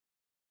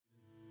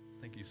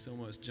you so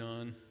much,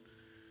 John.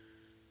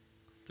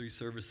 3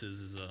 services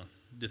is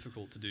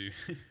difficult to do.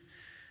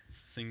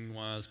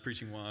 Singing-wise,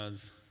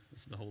 preaching-wise,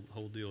 it's the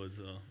whole deal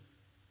is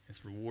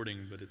it's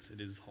rewarding, but it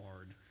is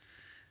hard.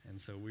 And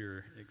so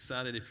we're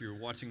excited if you're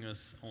watching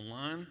us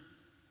online.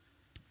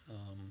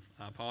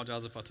 I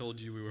apologize if I told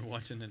you we were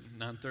watching at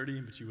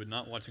 9:30, but you were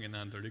not watching at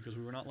 9:30 because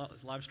we were not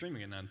live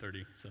streaming at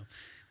 9:30. So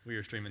we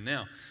are streaming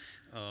now.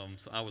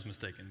 So I was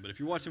mistaken. But if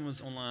you're watching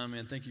us online,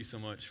 man, thank you so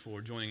much for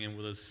joining in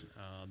with us.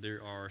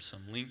 There are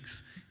some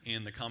links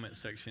in the comment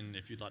section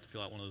if you'd like to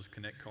fill out one of those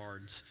Connect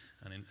cards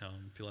and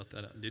fill out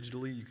that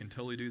digitally. You can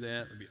totally do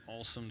that. It would be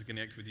awesome to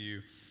connect with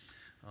you.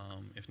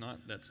 If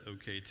not, that's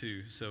okay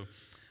too. So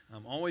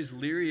I'm always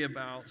leery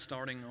about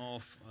starting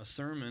off a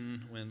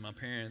sermon when my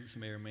parents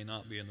may or may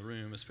not be in the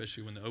room,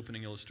 especially when the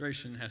opening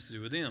illustration has to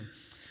do with them.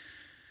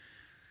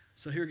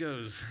 So here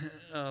goes.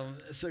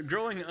 So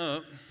growing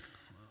up,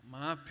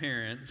 my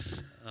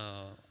parents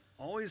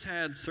always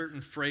had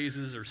certain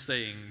phrases or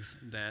sayings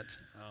that,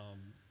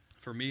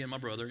 for me and my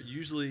brother,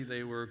 usually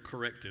they were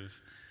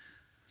corrective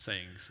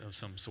sayings of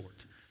some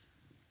sort.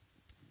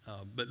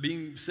 But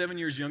being 7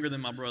 years younger than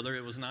my brother,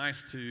 it was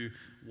nice to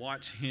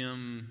watch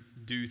him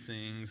do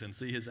things and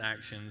see his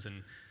actions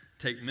and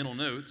take mental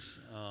notes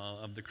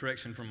of the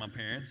correction from my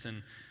parents.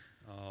 And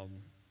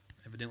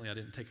evidently I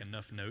didn't take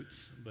enough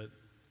notes, but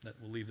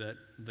we'll leave that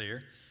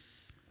there.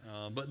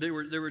 But there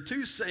were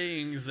 2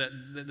 sayings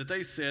that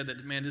they said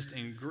that, man, just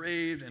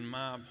engraved in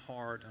my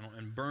heart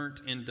and burnt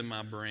into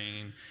my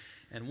brain.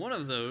 And one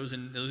of those,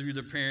 and those of you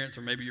that are parents,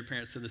 or maybe your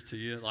parents said this to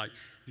you, like,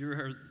 have you ever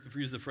heard, if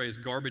we use the phrase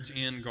garbage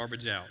in,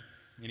 garbage out?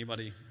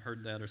 Anybody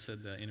heard that or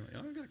said that? Anyway,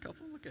 I've got a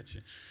couple, look at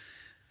you.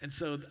 And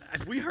so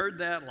if we heard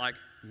that like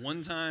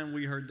one time,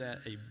 we heard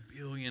that a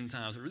billion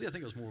times. Really, I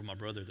think it was more of my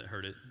brother that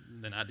heard it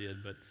than I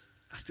did, but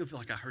I still feel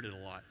like I heard it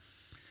a lot.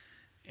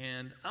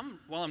 And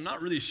while I'm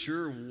not really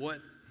sure what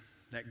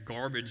that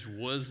garbage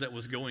was that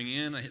was going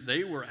in,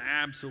 they were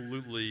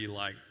absolutely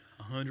like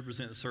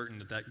 100%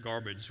 certain that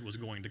garbage was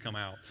going to come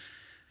out.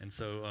 And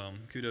so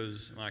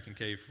kudos, Mike and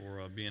Kay,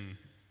 for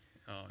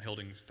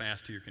holding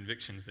fast to your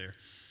convictions there.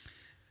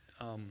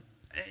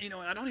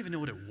 I don't even know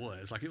what it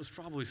was. Like, it was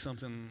probably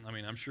something,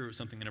 I'm sure it was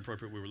something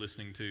inappropriate we were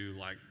listening to,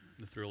 like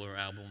the Thriller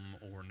album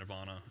or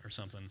Nirvana or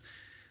something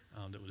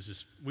that was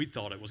just, we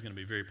thought it was going to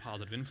be a very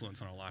positive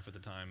influence on our life at the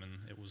time, and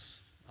it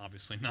was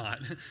obviously not.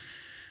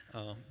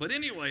 But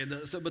anyway,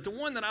 but the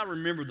one that I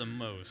remember the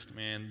most,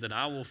 man, that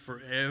I will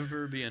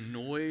forever be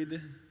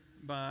annoyed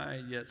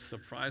by, yet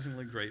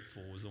surprisingly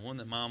grateful, was the one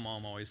that my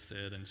mom always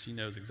said, and she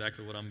knows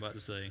exactly what I'm about to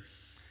say,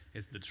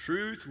 is the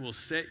truth will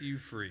set you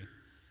free.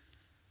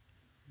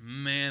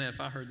 Man,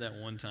 if I heard that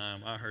one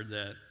time, I heard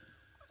that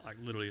like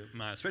literally,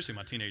 especially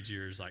my teenage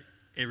years, like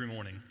every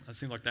morning. It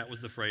seemed like that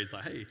was the phrase,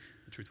 like, hey,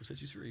 the truth will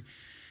set you free.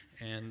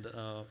 And,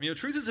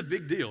 truth is a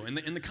big deal.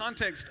 In the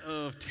context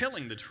of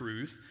telling the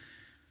truth,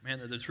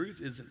 man, the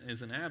truth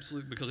is an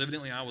absolute, because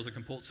evidently I was a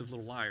compulsive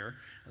little liar.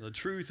 The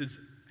truth is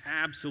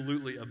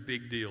absolutely a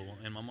big deal.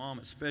 And my mom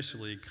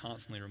especially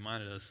constantly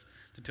reminded us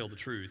to tell the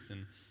truth.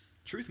 And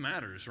truth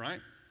matters,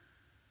 right?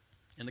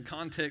 In the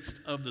context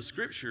of the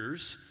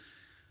scriptures,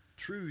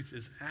 truth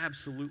is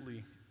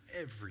absolutely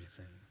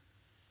everything.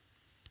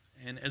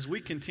 And as we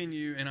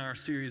continue in our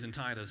series in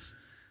Titus,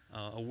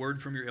 a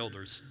word from your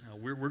elders,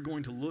 we're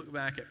going to look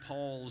back at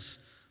Paul's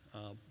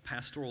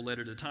pastoral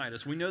letter to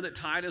Titus. We know that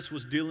Titus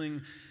was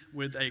dealing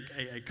with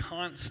a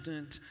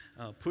constant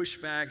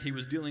pushback. He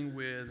was dealing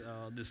with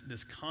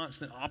this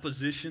constant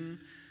opposition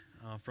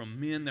from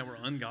men that were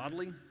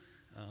ungodly,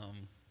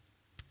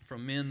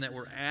 from men that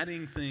were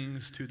adding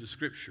things to the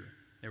Scripture.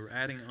 They were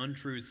adding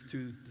untruths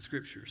to the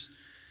Scriptures.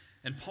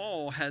 And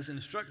Paul has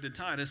instructed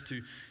Titus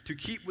to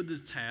keep with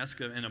this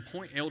task and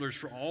appoint elders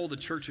for all the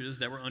churches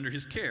that were under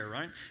his care,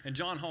 right? And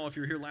John Hall, if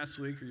you were here last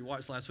week or you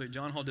watched last week,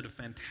 John Hall did a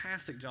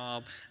fantastic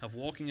job of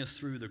walking us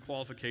through the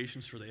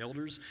qualifications for the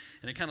elders.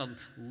 And it kind of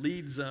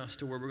leads us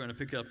to where we're going to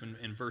pick up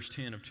in verse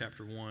 10 of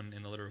chapter 1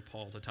 in the letter of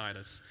Paul to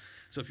Titus.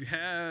 So if you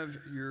have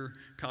your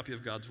copy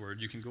of God's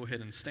Word, you can go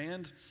ahead and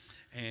stand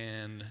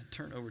and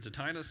turn over to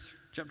Titus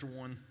chapter 1.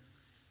 And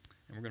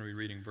we're going to be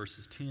reading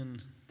verses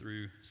 10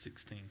 through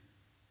 16.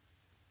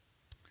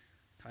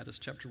 Titus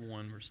chapter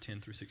 1, verse 10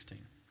 through 16.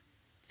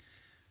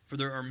 For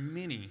there are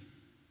many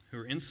who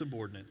are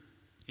insubordinate,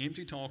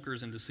 empty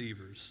talkers and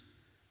deceivers,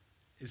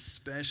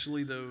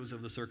 especially those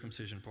of the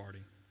circumcision party.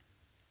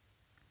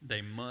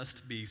 They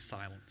must be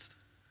silenced,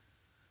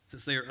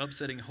 since they are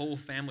upsetting whole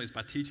families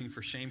by teaching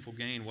for shameful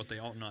gain what they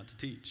ought not to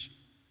teach.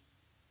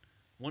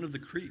 One of the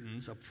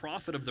Cretans, a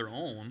prophet of their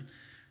own,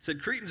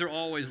 said, Cretans are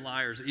always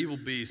liars, evil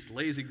beasts,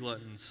 lazy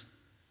gluttons.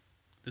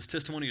 This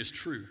testimony is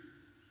true.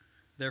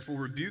 Therefore,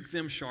 rebuke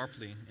them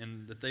sharply,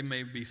 and that they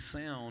may be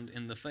sound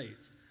in the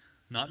faith,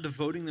 not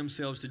devoting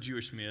themselves to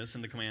Jewish myths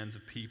and the commands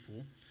of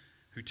people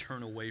who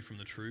turn away from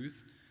the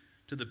truth.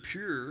 To the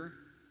pure,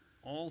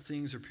 all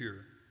things are pure.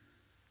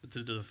 But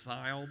to the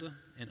defiled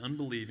and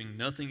unbelieving,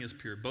 nothing is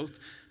pure.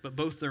 But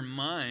both their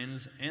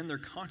minds and their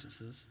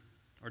consciences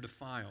are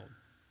defiled.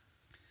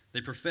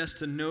 They profess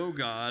to know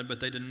God, but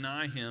they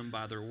deny him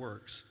by their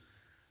works.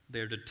 They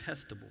are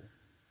detestable,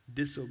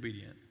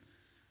 disobedient,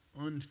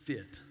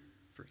 unfit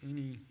for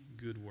any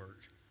good work.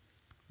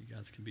 You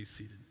guys can be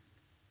seated.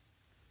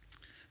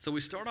 So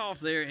we start off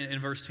there in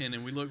verse 10,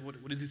 and we look,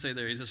 what does he say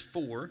there? He says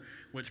 4,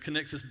 which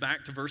connects us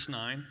back to verse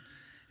 9.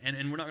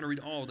 And we're not going to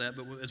read all of that,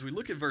 but as we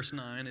look at verse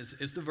 9,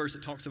 it's the verse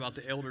that talks about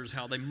the elders,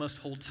 how they must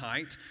hold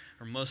tight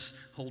or must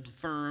hold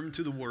firm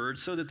to the word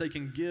so that they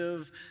can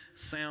give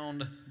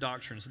sound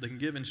doctrine, so they can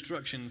give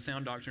instruction,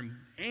 sound doctrine,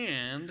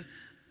 and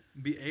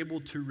be able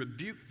to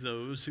rebuke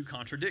those who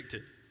contradict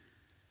it.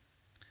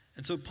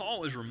 And so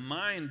Paul is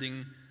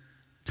reminding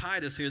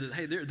Titus here that,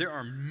 hey, there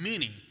are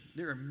many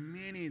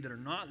that are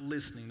not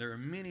listening. There are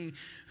many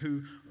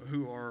who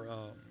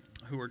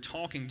are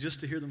talking just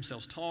to hear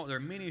themselves talk. There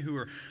are many who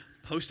are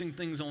posting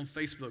things on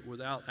Facebook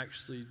without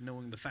actually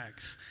knowing the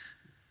facts.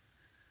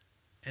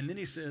 And then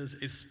he says,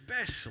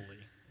 especially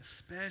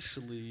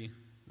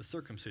the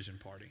circumcision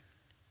party.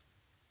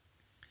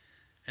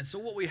 And so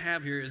what we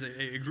have here is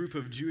a group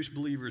of Jewish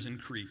believers in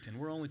Crete, and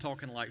we're only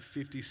talking like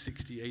 50,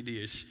 60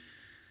 AD-ish.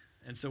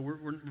 And so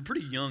we're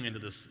pretty young into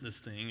this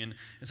thing, and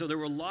so there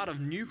were a lot of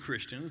new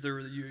Christians.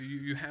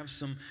 You have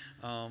some,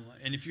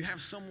 and if you have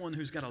someone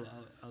who's got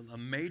a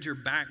major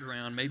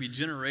background, maybe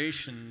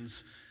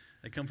generations.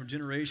 They come from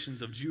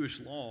generations of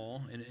Jewish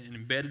law and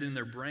embedded in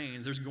their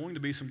brains. There's going to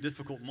be some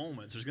difficult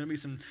moments. There's going to be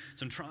some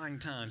trying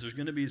times. There's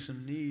going to be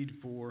some need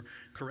for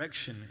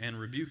correction and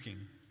rebuking.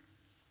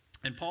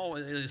 And Paul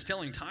is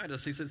telling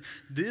Titus, he says,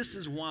 this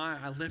is why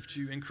I left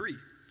you in Crete.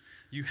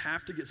 You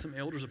have to get some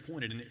elders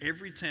appointed. In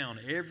every town,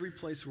 every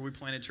place where we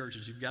planted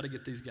churches, you've got to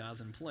get these guys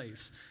in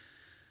place.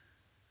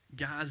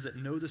 Guys that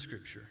know the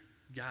Scripture.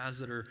 Guys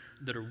that are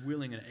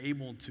willing and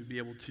able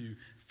to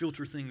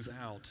filter things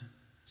out,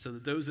 so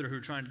that those who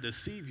are trying to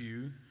deceive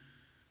you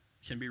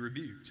can be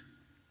rebuked.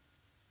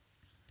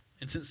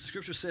 And since the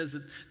Scripture says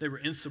that they were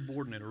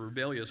insubordinate or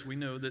rebellious, we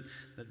know that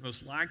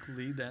most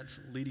likely that's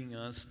leading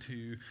us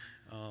to,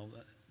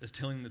 that's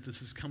telling that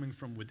this is coming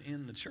from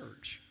within the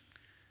church.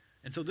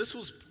 And so this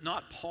was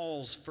not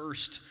Paul's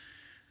first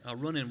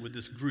run-in with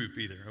this group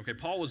either. Okay,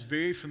 Paul was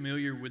very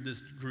familiar with this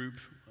group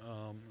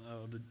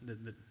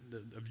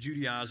of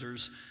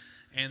Judaizers,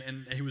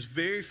 and he was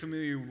very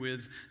familiar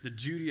with the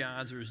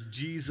Judaizers'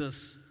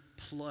 Jesus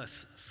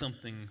plus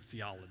something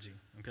theology.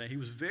 Okay, he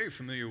was very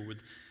familiar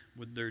with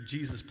their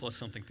Jesus plus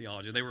something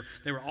theology. They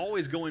were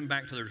always going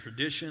back to their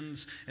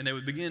traditions, and they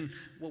would begin.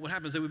 What would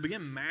happen is they would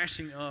begin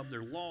mashing up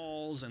their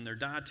laws and their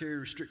dietary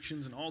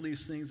restrictions and all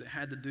these things that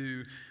had to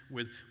do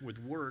with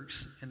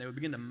works, and they would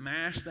begin to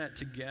mash that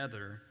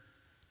together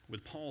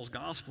with Paul's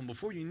gospel. And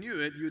before you knew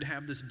it, you'd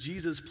have this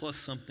Jesus plus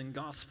something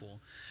gospel,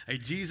 a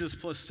Jesus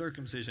plus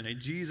circumcision, a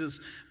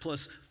Jesus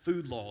plus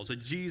food laws, a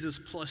Jesus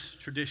plus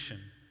tradition.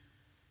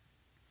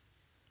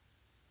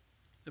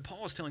 And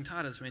Paul is telling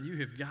Titus, man, you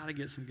have got to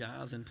get some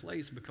guys in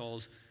place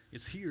because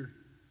it's here.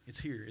 It's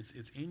here.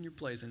 It's in your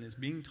place, and it's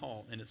being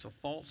taught, and it's a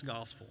false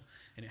gospel,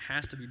 and it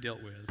has to be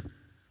dealt with.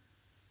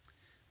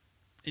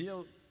 And you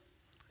know,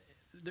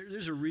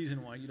 there's a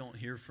reason why you don't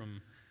hear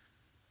from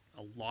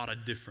a lot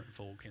of different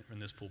folk in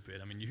this pulpit.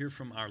 I mean, you hear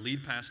from our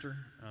lead pastor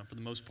for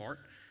the most part,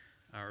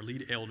 our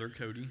lead elder,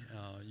 Cody.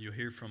 You'll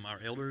hear from our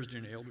elders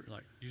during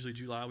like usually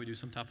July, we do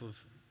some type of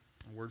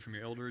word from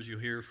your elders. You'll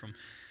hear from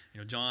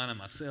John and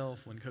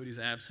myself when Cody's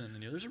absent.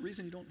 And there's a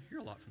reason you don't hear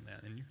a lot from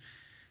that. And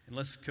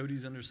unless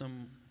Cody's under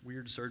some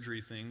weird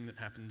surgery thing that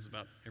happens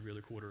about every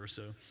other quarter or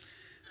so.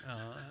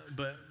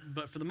 But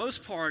for the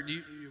most part,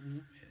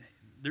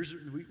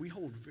 we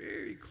hold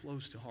very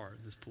close to heart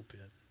this pulpit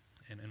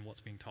and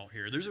what's being taught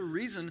here. There's a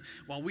reason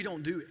why we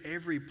don't do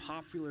every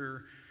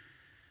popular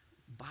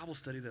Bible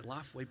study that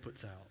Lifeway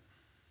puts out.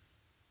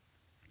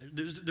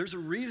 There's a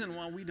reason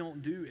why we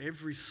don't do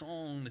every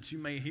song that you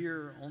may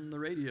hear on the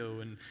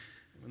radio and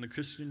in the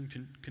Christian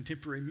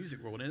contemporary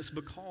music world. And it's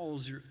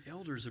because your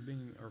elders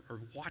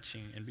are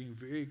watching and being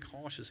very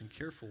cautious and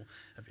careful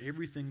of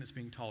everything that's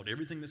being taught,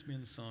 everything that's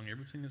being sung,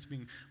 everything that's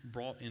being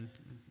brought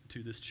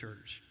into this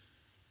church.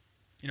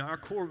 One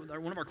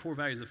of our core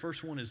values, the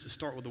first one is to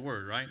start with the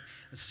Word, right?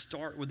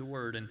 Start with the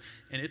Word. And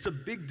it's a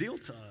big deal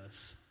to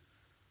us.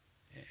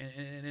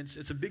 And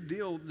it's a big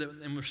deal,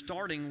 and we're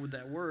starting with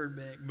that Word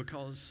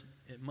because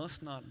it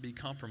must not be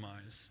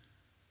compromised.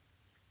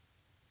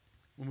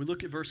 When we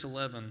look at verse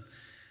 11,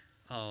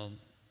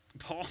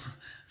 Paul,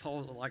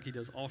 like he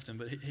does often,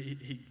 but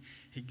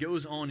he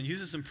goes on and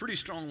uses some pretty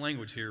strong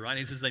language here, right?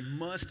 He says they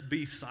must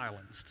be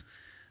silenced.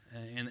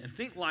 And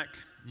think like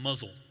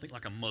muzzle. Think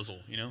like a muzzle,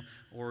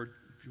 or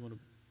if you want to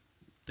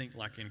think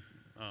like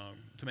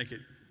to make it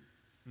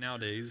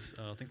nowadays,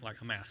 think like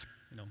a mask,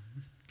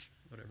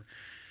 whatever.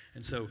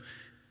 And so,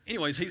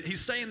 anyways,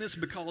 he's saying this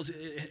because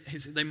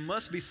they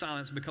must be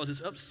silenced because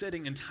it's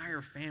upsetting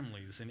entire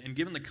families. And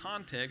given the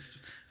context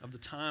of the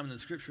time and the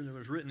scripture that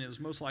was written, it was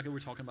most likely we're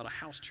talking about a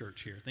house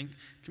church here. Think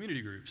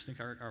community groups. Think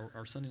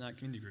our Sunday night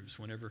community groups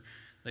whenever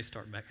they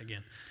start back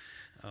again.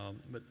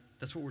 But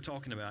that's what we're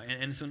talking about.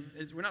 And so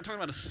we're not talking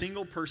about a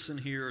single person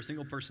here or a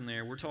single person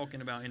there. We're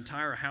talking about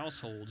entire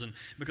households. And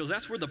because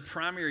that's where the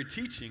primary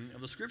teaching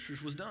of the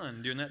Scriptures was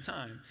done during that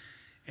time.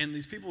 And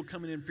these people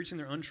coming in preaching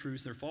their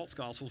untruths, their false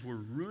gospels, were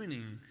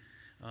ruining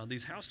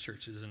these house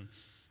churches and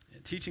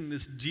teaching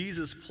this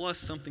Jesus plus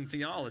something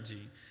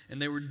theology.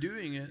 And they were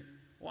doing it,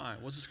 why?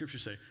 What's the Scripture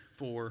say?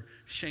 For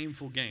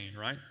shameful gain,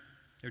 right?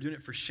 They're doing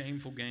it for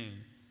shameful gain.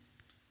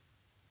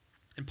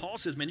 And Paul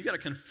says, man, you got to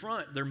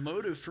confront their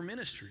motive for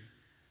ministry.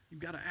 You've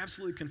got to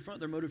absolutely confront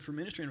their motive for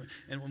ministry.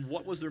 And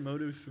what was their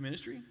motive for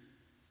ministry?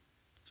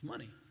 It's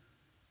money.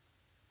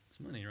 It's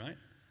money, right?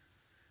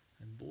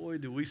 And boy,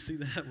 do we see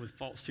that with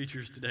false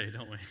teachers today,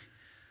 don't we?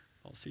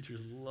 False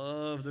teachers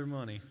love their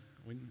money.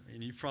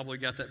 And you've probably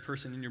got that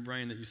person in your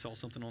brain that you saw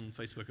something on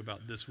Facebook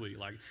about this week,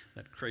 like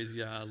that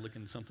crazy eye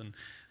looking something.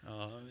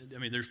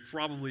 There's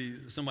probably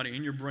somebody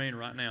in your brain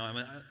right now.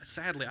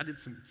 Sadly,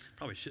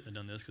 probably shouldn't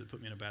have done this because it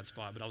put me in a bad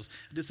spot, but I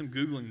did some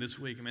Googling this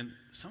week.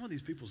 Some of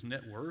these people's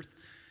net worth,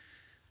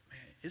 man,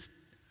 it's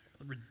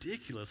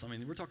ridiculous.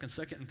 We're talking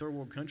second and third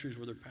world countries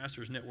where their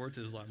pastor's net worth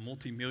is like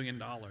multi-million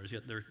dollars,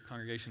 yet their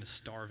congregation is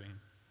starving.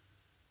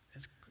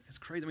 It's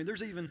crazy.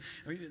 There's even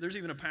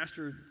a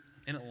pastor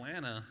in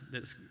Atlanta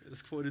that's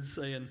quoted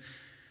saying,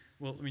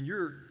 well,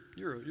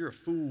 you're a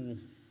fool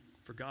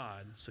for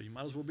God, so you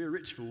might as well be a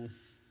rich fool.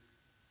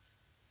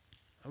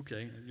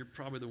 Okay, you're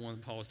probably the one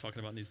that Paul was talking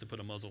about needs to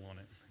put a muzzle on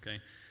it, okay?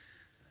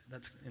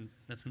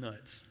 That's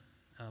nuts.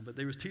 But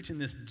they was teaching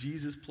this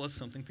Jesus plus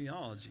something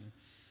theology.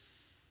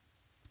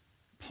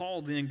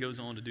 Paul then goes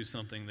on to do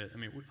something that,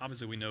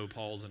 obviously we know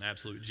Paul's an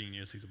absolute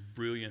genius. He's a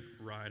brilliant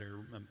writer,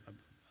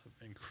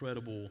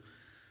 incredible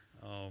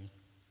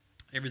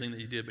everything that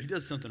he did, but he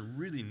does something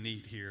really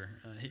neat here.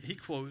 He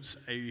quotes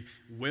a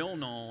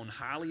well-known,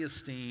 highly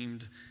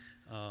esteemed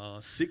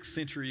 6th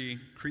century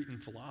Cretan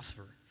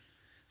philosopher.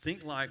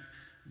 Think like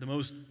the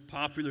most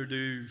popular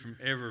dude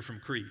from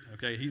Crete,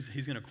 okay? He's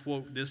going to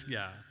quote this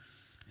guy,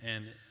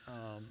 and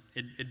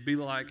it'd be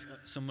like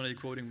somebody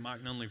quoting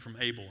Mike Nunley from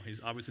Abel.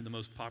 He's obviously the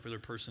most popular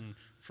person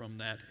from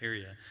that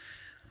area.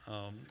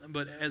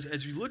 But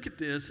as you look at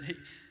this,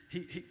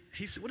 he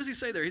what does he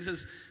say there? He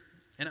says,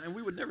 and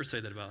we would never say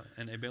that about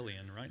an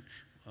Abelian, right?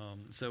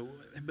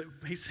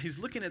 But he's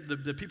looking at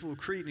the people of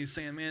Crete, and he's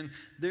saying, man,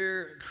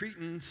 their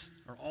Cretans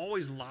are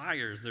always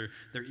liars.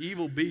 They're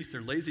evil beasts.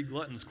 They're lazy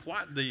gluttons.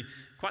 Quite the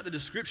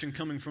description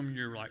coming from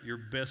your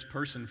best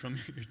person from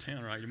your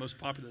town, right? Your most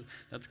popular.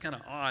 That's kind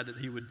of odd that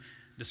he would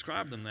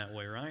describe them that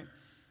way, right?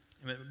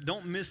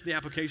 Don't miss the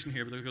application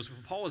here, because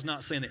Paul is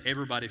not saying that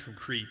everybody from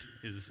Crete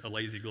is a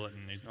lazy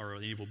glutton or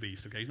an evil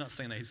beast. Okay, he's not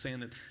saying that. He's saying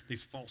that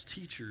these false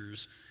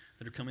teachers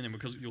that are coming in,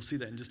 because you'll see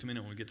that in just a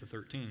minute when we get to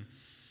 13.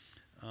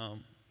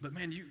 But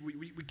man,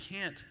 we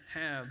can't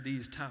have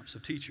these types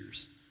of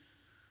teachers.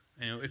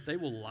 If they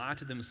will lie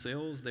to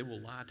themselves, they will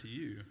lie to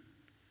you.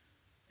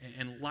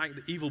 And like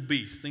the evil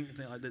beast, think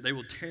that they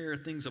will tear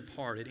things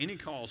apart at any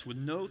cost with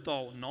no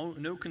thought,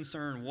 no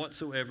concern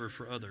whatsoever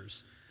for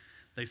others.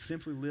 They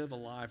simply live a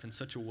life in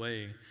such a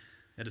way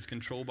that is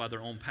controlled by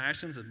their own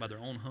passions, by their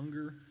own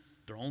hunger,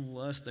 their own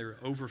lust. They were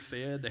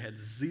overfed. They had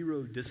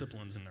zero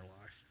disciplines in their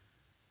life.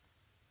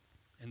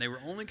 And they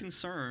were only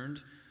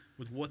concerned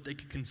with what they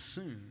could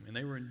consume, and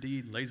they were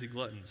indeed lazy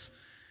gluttons.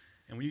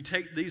 And when you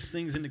take these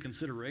things into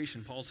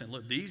consideration, Paul's saying,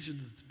 look, these are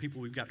the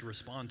people we've got to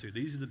respond to.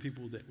 These are the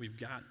people that we've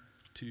got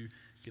to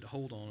get a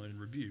hold on and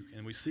rebuke.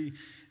 And we see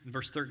in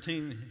verse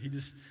 13,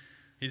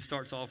 he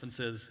starts off and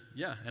says,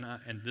 yeah,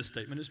 and this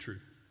statement is true.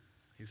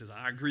 He says,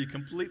 I agree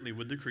completely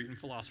with the Cretan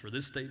philosopher.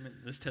 This statement,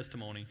 this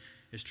testimony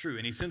is true.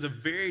 And he sends a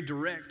very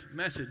direct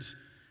message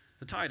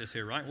to Titus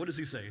here, right? What does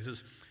he say? He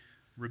says,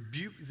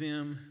 rebuke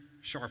them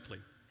sharply.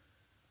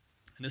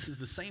 And this is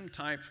the same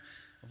type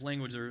of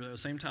language or the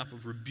same type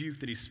of rebuke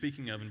that he's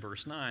speaking of in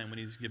verse 9 when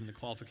he's given the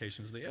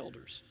qualifications of the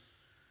elders.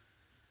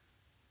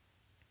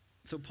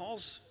 So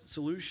Paul's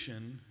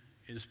solution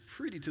is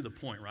pretty to the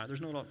point, right?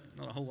 There's not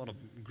a whole lot of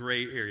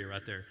gray area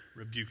right there.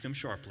 Rebuke them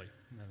sharply.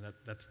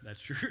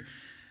 That's true.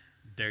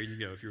 There you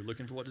go. If you're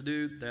looking for what to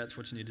do, that's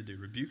what you need to do.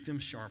 Rebuke them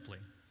sharply.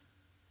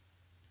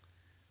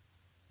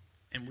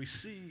 And we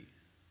see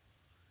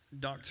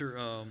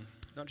Dr.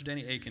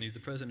 Danny Akin, he's the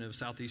president of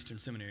Southeastern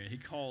Seminary. He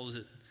calls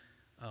it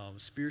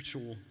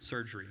spiritual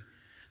surgery.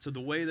 So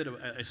the way that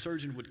a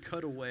surgeon would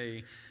cut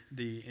away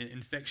the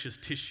infectious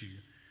tissue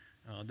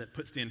that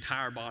puts the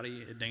entire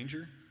body at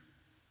danger,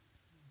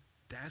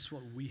 that's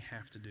what we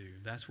have to do.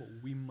 That's what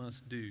we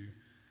must do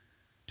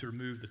to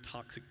remove the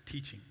toxic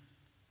teaching.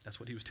 That's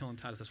what he was telling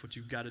Titus. That's what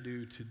you've got to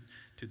do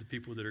to the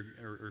people that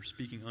are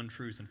speaking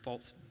untruths and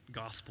false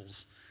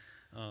gospels.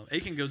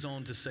 Akin goes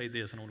on to say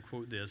this, and I want to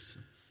quote this.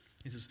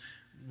 He says,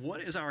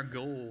 what is our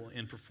goal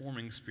in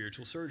performing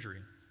spiritual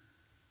surgery?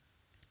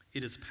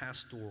 It is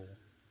pastoral.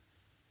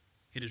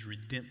 It is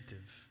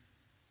redemptive.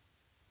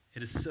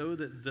 It is so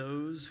that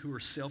those who are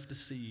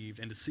self-deceived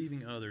and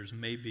deceiving others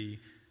may be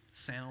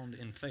sound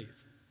in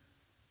faith.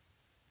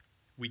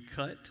 We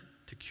cut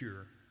to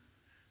cure.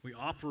 We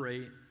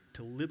operate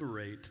to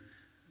liberate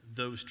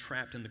those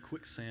trapped in the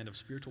quicksand of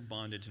spiritual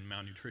bondage and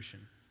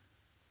malnutrition.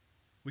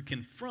 We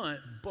confront,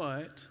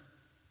 but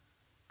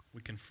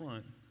we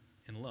confront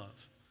in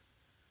love.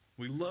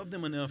 We love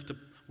them enough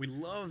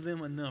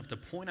to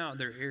point out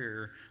their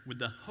error with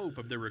the hope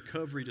of their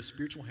recovery to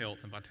spiritual health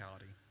and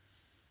vitality.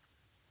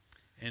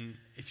 And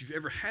if you've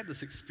ever had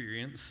this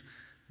experience,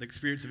 the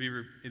experience of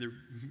either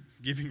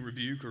giving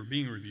rebuke or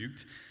being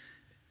rebuked,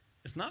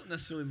 it's not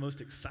necessarily the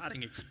most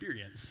exciting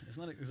experience. It's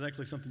not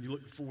exactly something you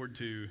look forward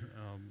to.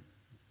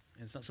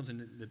 And it's not something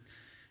that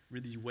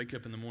really you wake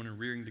up in the morning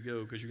rearing to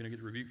go because you're going to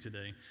get rebuked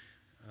today.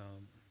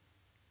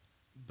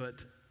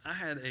 But I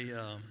had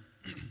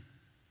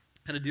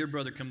a dear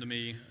brother come to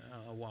me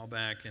a while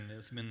back, and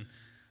it's been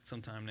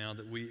some time now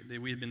that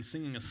we had been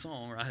singing a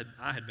song, or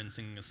I had been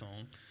singing a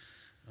song.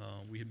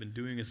 We had been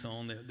doing a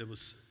song that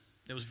was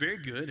very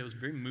good. It was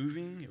very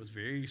moving. It was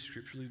very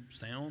scripturally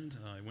sound.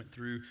 It went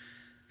through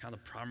kind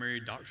of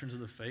primary doctrines of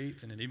the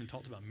faith, and it even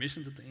talked about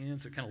missions at the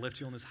end, so it kind of left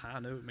you on this high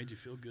note, made you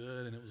feel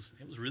good, and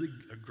it was really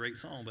a great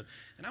song.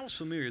 And I was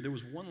familiar. There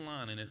was one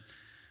line in it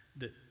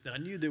that I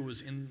knew there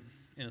was in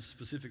a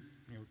specific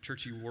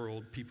churchy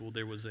world,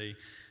 there was a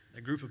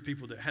group of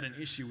people that had an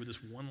issue with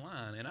this one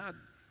line, and I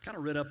kind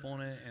of read up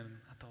on it, and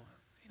I thought,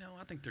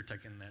 I think they're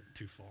taking that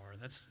too far.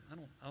 I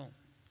don't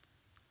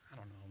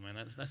know, man.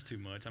 That's too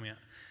much.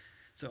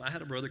 So I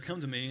had a brother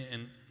come to me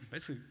and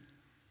basically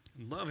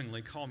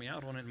lovingly call me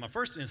out on it. And my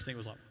first instinct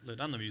was like, look,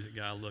 I'm the music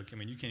guy. Look, you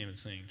can't even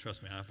sing.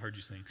 Trust me, I've heard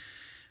you sing.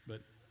 But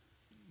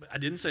I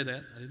didn't say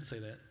that.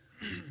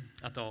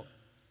 I thought,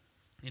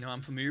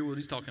 I'm familiar with what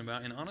he's talking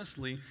about. And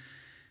honestly,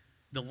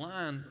 the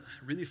line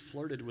really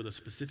flirted with a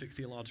specific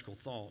theological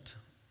thought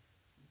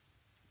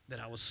that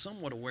I was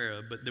somewhat aware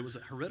of, but there was a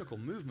heretical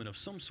movement of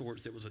some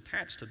sorts that was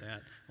attached to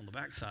that on the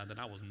backside that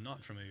I was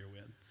not familiar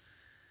with.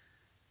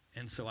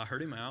 And so I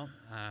heard him out,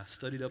 I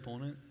studied up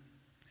on it,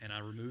 and I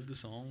removed the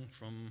song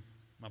from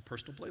my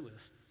personal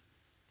playlist.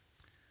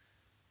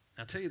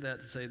 I tell you that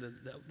to say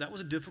that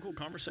was a difficult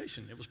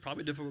conversation. It was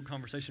probably a difficult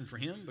conversation for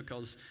him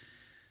because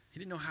he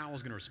didn't know how I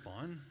was going to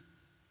respond.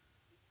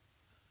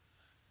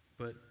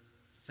 But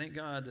thank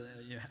God that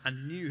I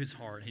knew his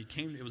heart.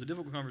 It was a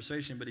difficult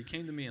conversation, but he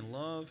came to me in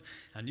love.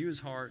 I knew his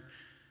heart.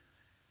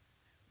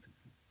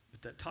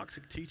 But that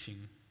toxic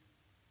teaching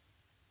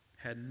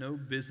had no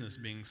business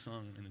being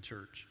sung in the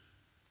church.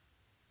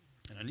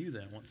 And I knew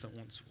that once I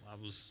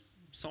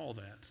saw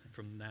that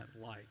from that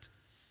light.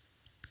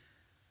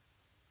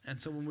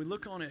 And so when we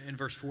look on it in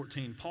verse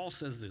 14, Paul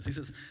says this. He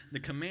says, the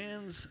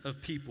commands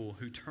of people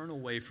who turn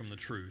away from the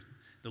truth.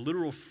 The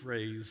literal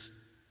phrase,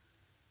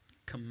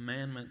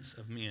 commandments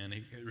of men.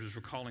 He was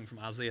recalling from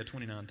Isaiah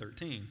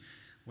 29:13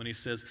 when he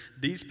says,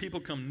 these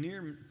people come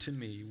near to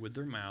me with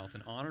their mouth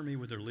and honor me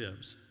with their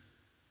lips,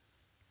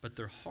 but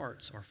their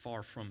hearts are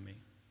far from me.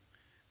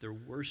 Their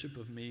worship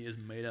of me is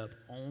made up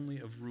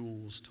only of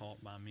rules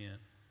taught by men.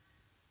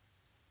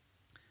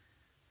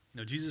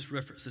 Jesus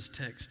referenced this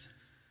text,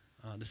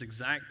 this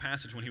exact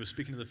passage when he was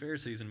speaking to the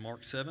Pharisees in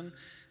Mark 7.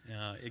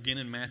 Again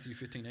in Matthew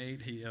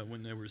 15:8,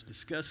 when they were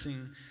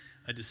discussing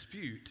a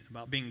dispute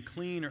about being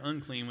clean or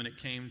unclean when it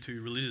came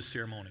to religious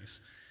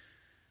ceremonies.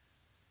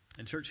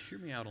 And church, hear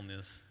me out on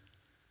this.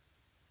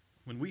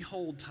 When we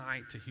hold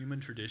tight to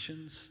human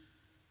traditions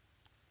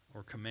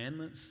or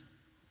commandments,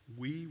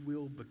 we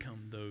will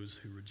become those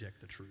who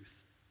reject the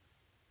truth.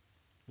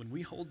 When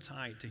we hold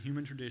tight to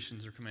human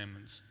traditions or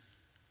commandments,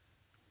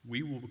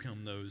 we will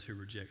become those who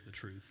reject the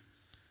truth.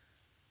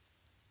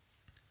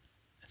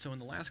 And so in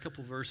the last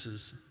couple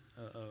verses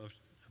of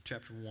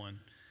chapter 1,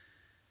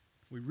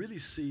 we really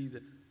see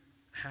that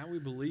how we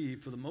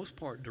believe, for the most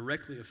part,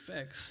 directly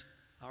affects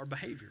our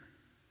behavior.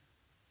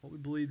 What we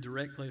believe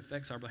directly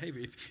affects our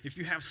behavior. If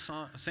you have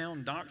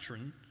sound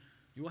doctrine,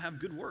 you will have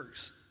good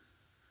works.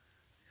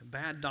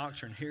 Bad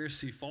doctrine,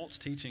 heresy, false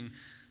teaching,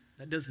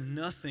 that does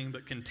nothing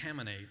but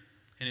contaminate.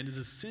 And it is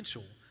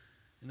essential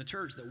in the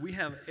church that we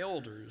have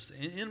elders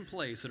in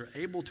place that are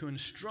able to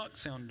instruct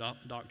sound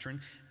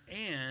doctrine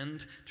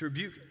and to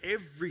rebuke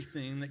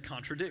everything that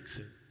contradicts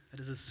it. It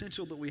is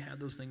essential that we have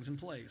those things in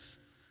place.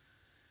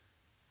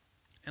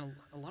 And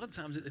a lot of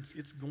times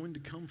it's going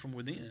to come from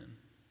within.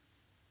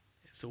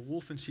 It's a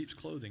wolf in sheep's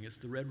clothing. It's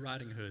the Red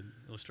Riding Hood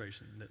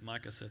illustration that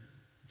Micah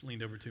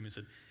leaned over to me and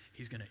said,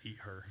 he's going to eat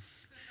her.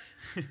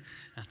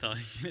 I thought,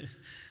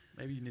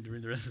 maybe you need to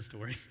read the rest of the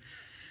story.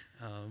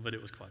 But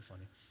it was quite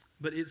funny.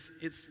 But it's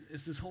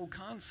this whole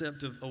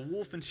concept of a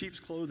wolf in sheep's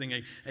clothing,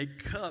 a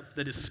cup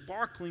that is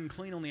sparkling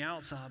clean on the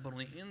outside, but on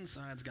the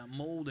inside's got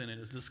mold in it.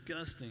 It's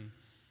disgusting.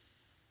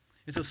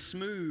 It's a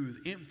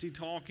smooth,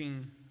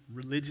 empty-talking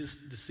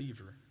religious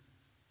deceiver.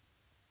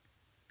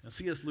 Now,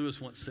 C.S.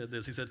 Lewis once said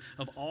this. He said,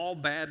 of all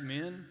bad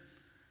men,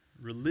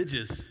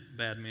 religious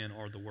bad men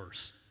are the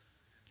worst.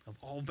 Of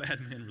all bad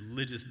men,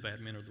 religious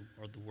bad men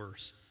are the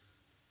worst.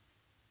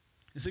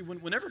 You see,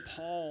 whenever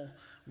Paul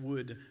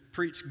would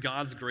preach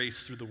God's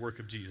grace through the work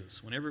of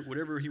Jesus,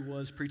 whatever he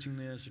was preaching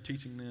this or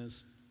teaching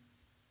this,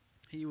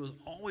 he was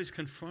always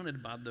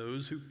confronted by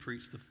those who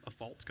preached a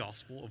false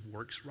gospel of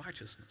works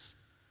righteousness.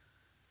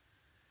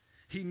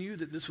 He knew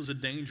that this was a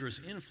dangerous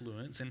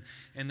influence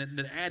and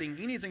that adding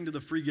anything to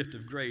the free gift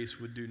of grace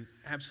would do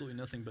absolutely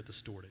nothing but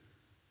distort it.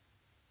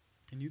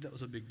 He knew that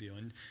was a big deal.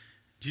 And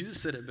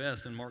Jesus said it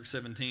best in Mark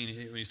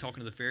 17 when he's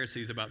talking to the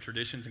Pharisees about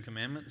traditions and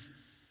commandments.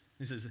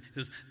 He says,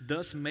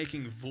 thus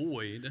making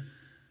void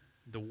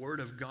the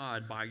word of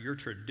God by your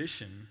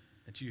tradition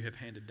that you have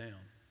handed down.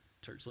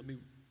 Church, let me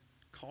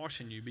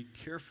caution you, be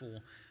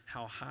careful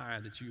how high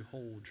that you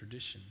hold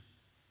tradition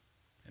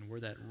and where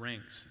that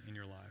ranks in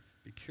your life.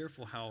 Be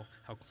careful how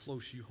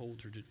close you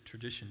hold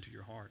tradition to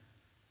your heart.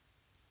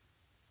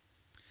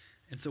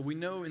 And so we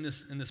know in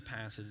this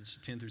passage,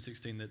 10 through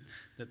 16,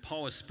 that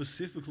Paul is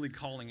specifically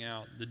calling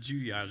out the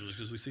Judaizers,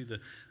 because we see the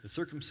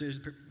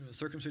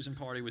circumcision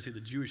party, we see the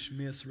Jewish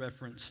myths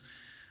reference,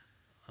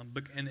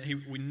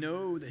 we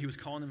know that he was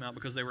calling them out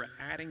because they were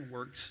adding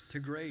works to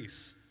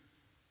grace.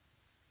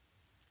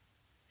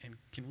 And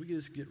can we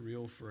just get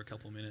real for a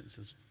couple of minutes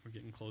as we're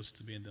getting close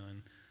to being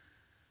done?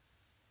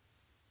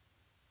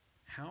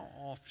 How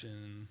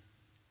often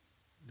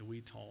do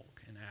we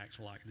talk and act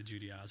like the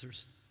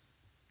Judaizers?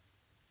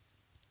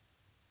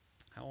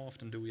 How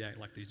often do we act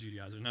like these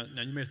Judaizers? Now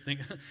you may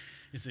think,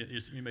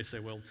 you may say,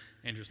 well,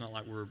 Andrew, it's not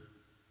like we're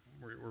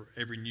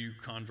every new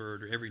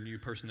convert or every new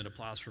person that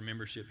applies for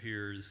membership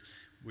here is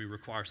we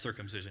require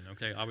circumcision.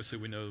 Okay, obviously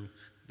we know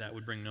that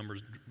would bring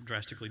numbers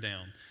drastically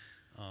down.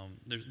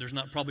 There's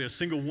not probably a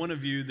single one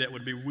of you that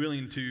would be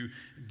willing to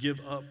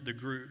give up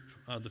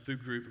the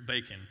food group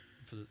bacon.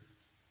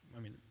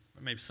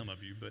 Maybe some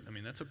of you, but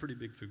that's a pretty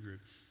big food group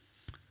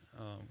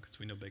because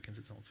we know bacon's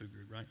its own food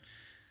group, right?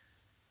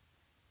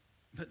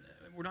 But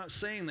we're not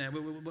saying that,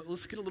 but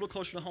let's get a little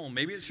closer to home.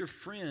 Maybe it's your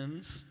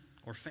friends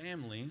or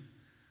family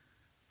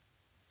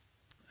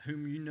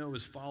whom you know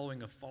is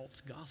following a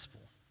false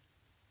gospel,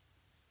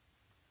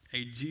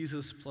 a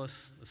Jesus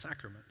plus the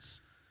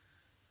sacraments,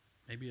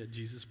 maybe a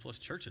Jesus plus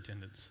church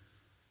attendance.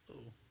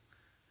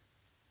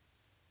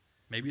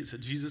 Maybe it's a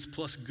Jesus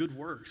plus good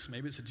works.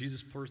 Maybe it's a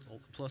Jesus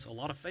plus a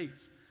lot of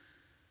faith.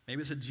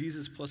 Maybe it's a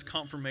Jesus plus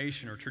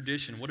confirmation or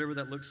tradition, whatever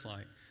that looks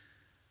like.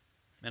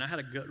 And I had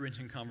a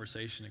gut-wrenching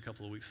conversation a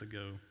couple of weeks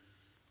ago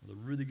with a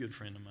really good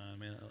friend of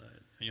mine,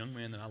 a young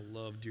man that I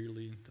love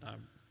dearly, that I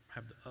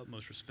have the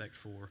utmost respect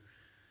for.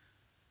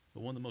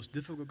 But one of the most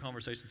difficult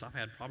conversations I've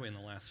had probably in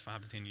the last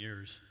 5 to 10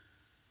 years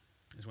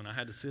is when I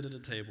had to sit at a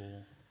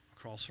table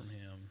across from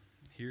him,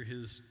 hear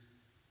his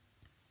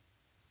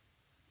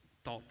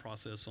thought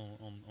process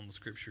on the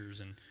scriptures,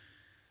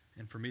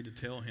 and for me to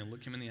tell him,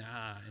 look him in the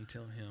eye and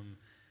tell him,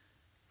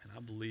 and I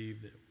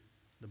believe that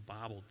the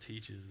Bible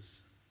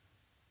teaches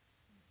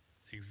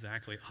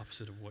exactly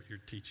opposite of what you're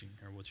teaching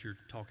or what you're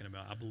talking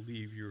about. I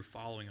believe you're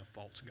following a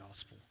false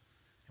gospel.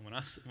 And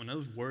when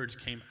those words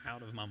came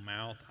out of my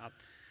mouth,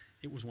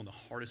 it was one of the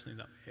hardest things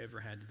I've ever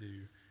had to do,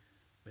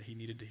 but he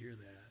needed to hear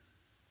that.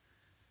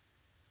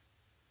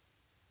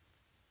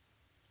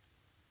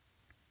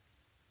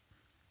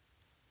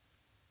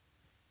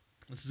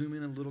 Let's zoom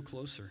in a little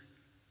closer.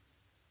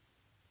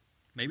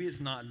 Maybe it's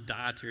not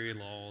dietary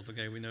laws,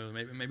 okay? We know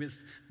maybe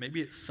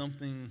it's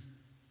something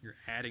you're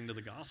adding to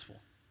the gospel.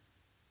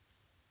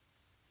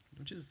 I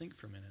want you to think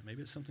for a minute.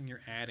 Maybe it's something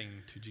you're adding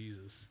to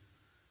Jesus.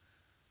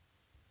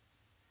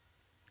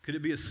 Could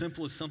it be as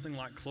simple as something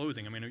like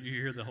clothing? You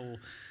hear the whole,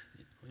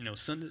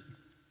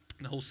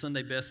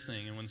 Sunday best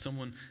thing, and when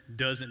someone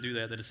doesn't do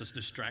that it's a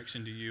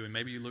distraction to you, and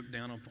maybe you look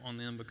down on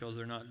them because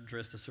they're not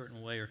dressed a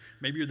certain way, or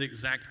maybe you're the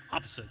exact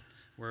opposite,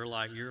 where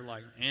you're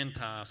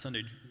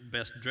anti-Sunday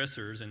best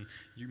dressers, and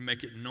you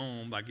make it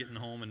known by getting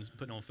home and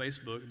putting on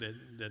Facebook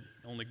that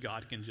only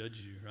God can judge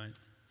you, right?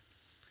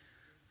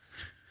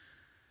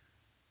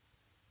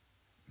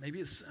 Maybe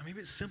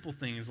it's simple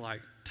things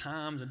like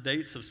times and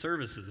dates of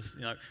services.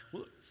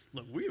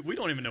 Look, we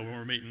don't even know when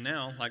we're meeting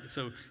now.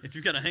 So if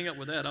you've got to hang up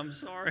with that, I'm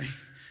sorry.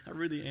 I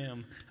really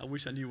am. I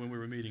wish I knew when we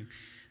were meeting.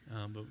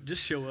 But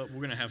just show up. We're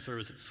going to have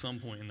service at some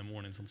point in the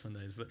mornings on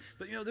Sundays. But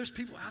there's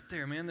people out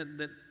there, man,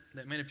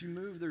 that man, if you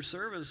move their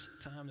service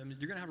time,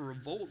 you're going to have a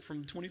revolt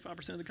from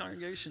 25% of the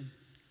congregation.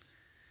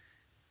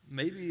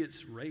 Maybe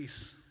it's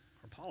race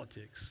or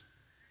politics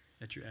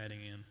that you're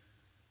adding in.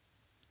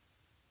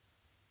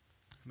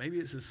 Maybe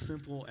it's as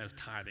simple as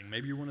tithing.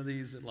 Maybe you're one of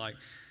these that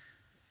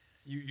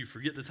you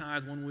forget the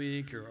tithe one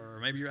week, or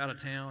maybe you're out of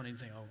town and you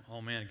think,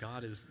 oh man,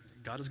 God is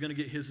going to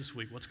get his this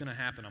week. What's going to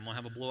happen? I'm going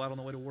to have a blowout on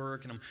the way to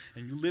work, and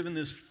you live in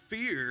this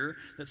fear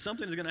that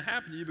something is going to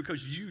happen to you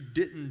because you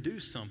didn't do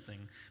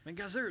something.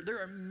 Guys,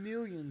 there are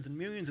millions and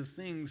millions of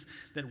things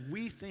that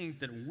we think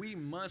that we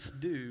must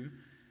do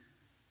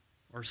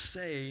or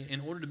say in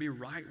order to be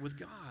right with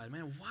God.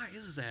 Man, why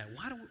is that?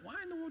 Why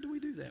in the world do we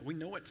do that? We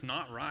know it's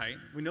not right.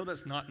 We know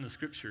that's not in the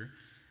Scripture.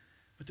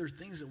 But there are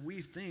things that we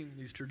think,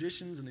 these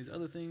traditions and these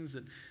other things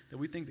that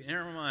we think in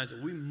our minds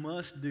that we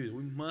must do, that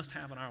we must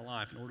have in our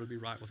life in order to be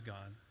right with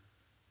God.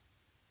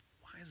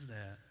 Why is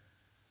that?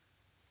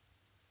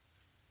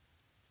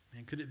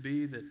 Man, could it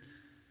be that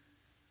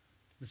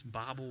this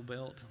Bible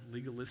Belt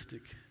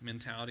legalistic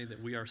mentality that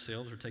we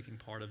ourselves are taking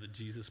part of a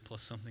Jesus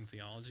plus something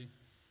theology?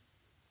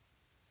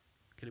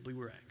 Could it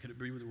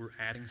be that we're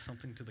adding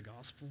something to the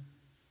gospel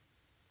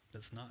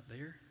that's not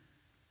there?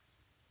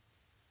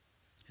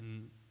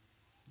 And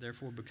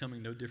therefore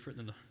becoming no different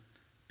than the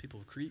people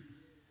of Crete?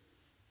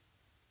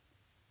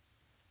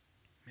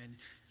 Man,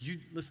 you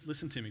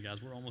listen to me,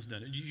 guys. We're almost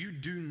done. You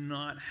do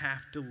not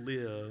have to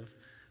live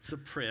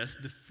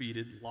suppressed,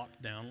 defeated,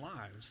 locked down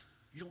lives.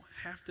 You don't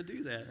have to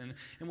do that.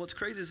 And what's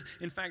crazy is,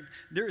 in fact,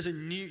 there is a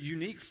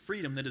unique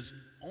freedom that is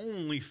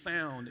only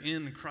found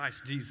in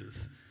Christ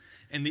Jesus.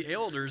 And the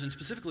elders, and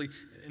specifically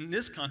in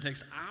this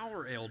context,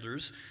 our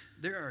elders,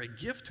 they are a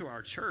gift to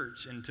our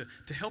church and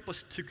to help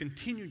us to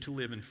continue to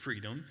live in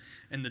freedom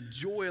and the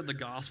joy of the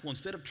gospel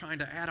instead of trying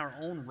to add our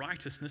own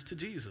righteousness to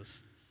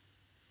Jesus.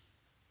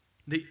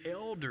 The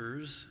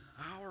elders,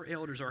 our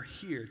elders, are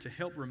here to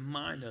help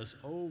remind us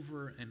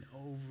over and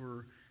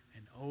over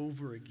and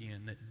over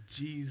again that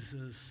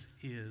Jesus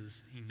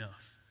is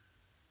enough.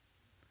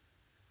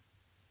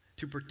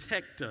 To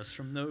protect us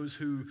from those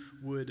who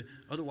would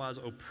otherwise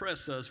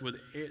oppress us with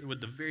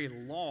the very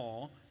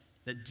law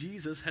that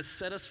Jesus has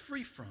set us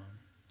free from.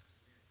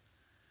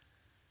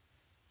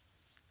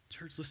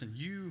 Church, listen,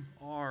 you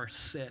are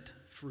set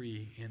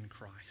free in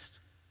Christ.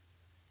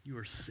 You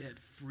are set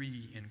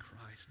free in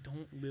Christ.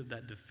 Don't live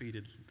that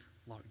defeated,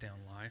 lockdown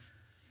life.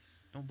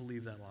 Don't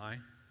believe that lie.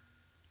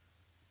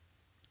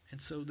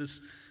 And so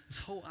this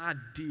whole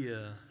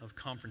idea of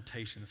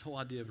confrontation, this whole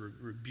idea of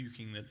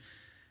rebuking, that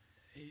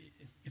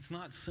it's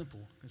not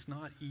simple. It's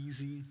not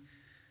easy.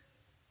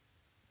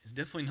 It's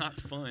definitely not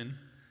fun.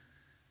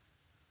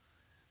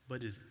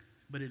 But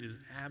it is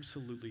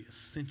absolutely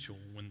essential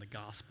when the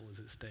gospel is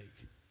at stake.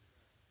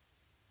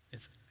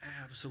 It's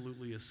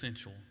absolutely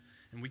essential.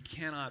 And we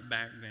cannot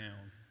back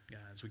down,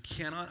 guys. We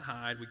cannot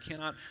hide. We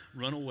cannot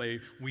run away.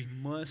 We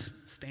must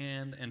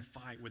stand and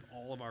fight with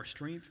all of our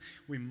strength.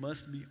 We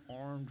must be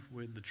armed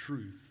with the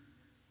truth.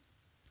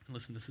 And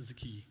listen, this is the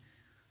key.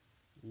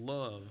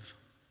 Love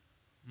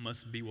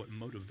must be what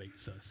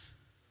motivates us.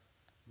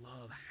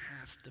 Love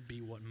has to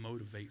be what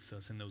motivates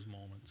us in those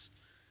moments.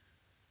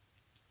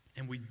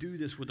 And we do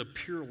this with a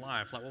pure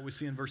life, like what we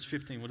see in verse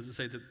 15. What does it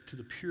say? To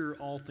the pure,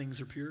 all things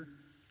are pure.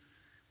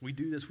 We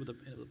do this with a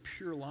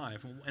pure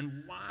life.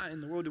 And why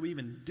in the world do we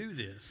even do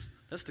this?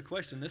 That's the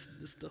question. This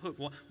is the hook.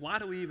 Why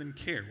do we even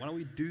care? Why do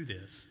we do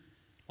this?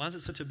 Why is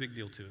it such a big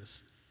deal to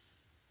us?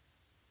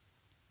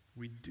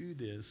 We do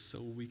this so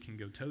we can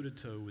go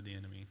toe-to-toe with the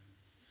enemy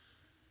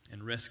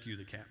and rescue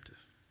the captive.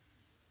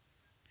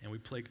 And we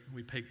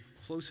pay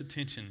close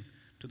attention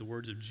to the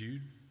words of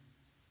Jude.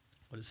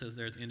 What it says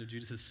there at the end of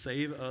Jude, it says,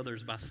 save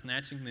others by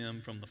snatching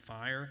them from the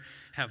fire.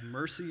 Have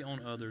mercy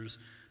on others,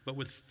 but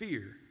with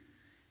fear,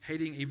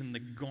 hating even the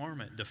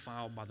garment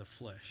defiled by the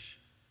flesh.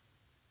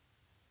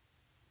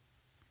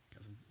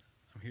 Guys,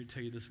 I'm here to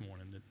tell you this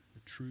morning that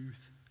the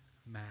truth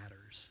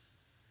matters.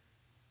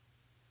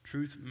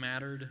 Truth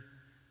mattered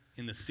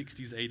in the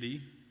 60s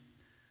AD.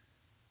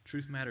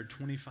 Truth mattered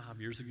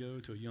 25 years ago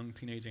to a young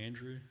teenage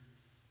Andrew.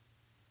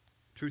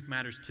 Truth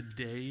matters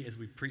today as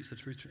we preach the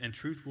truth, and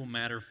truth will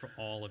matter for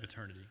all of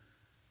eternity.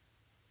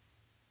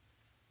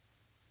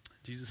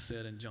 Jesus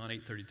said in John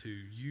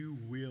 8:32, you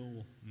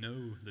will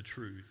know the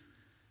truth,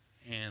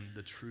 and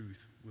the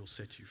truth will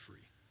set you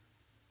free.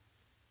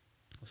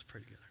 Let's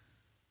pray together.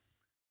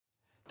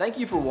 Thank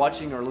you for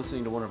watching or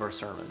listening to one of our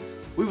sermons.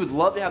 We would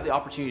love to have the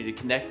opportunity to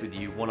connect with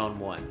you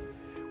one-on-one.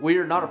 We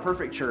are not a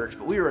perfect church,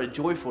 but we are a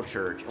joyful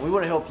church, and we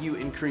want to help you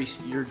increase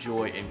your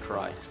joy in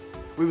Christ.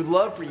 We would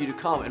love for you to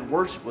come and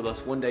worship with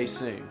us one day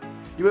soon.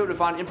 You'll be able to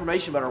find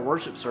information about our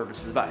worship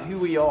services, about who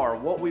we are,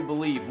 what we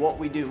believe, what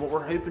we do, what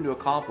we're hoping to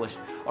accomplish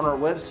on our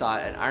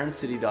website at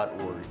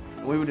ironcity.org.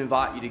 And we would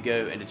invite you to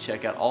go and to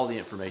check out all the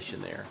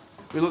information there.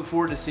 We look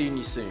forward to seeing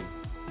you soon.